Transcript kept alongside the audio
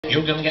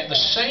you're going to get the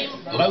same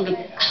load of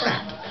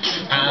crap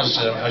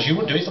as you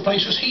would do if the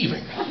place was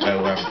heaving.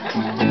 So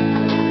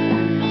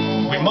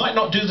we might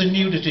not do the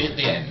nudity at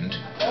the end,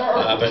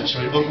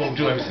 but we'll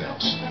do everything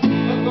else.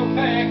 We'll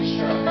pay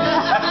extra.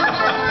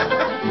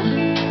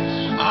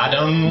 I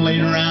done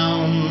laid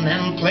around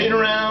and played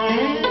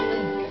around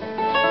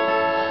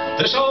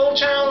this old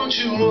town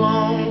too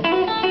long.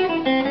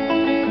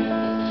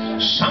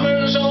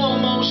 Summer's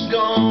almost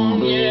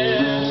gone,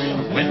 yeah,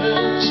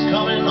 winter's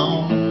coming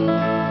on.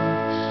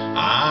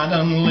 I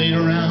done laid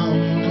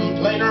around and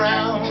played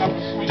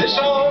around this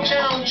old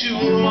town too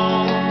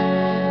long,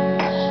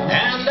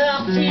 and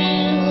I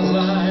feel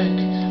like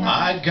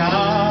I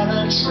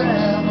gotta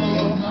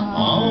travel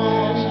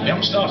on. We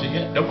haven't started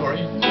yet, don't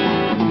worry.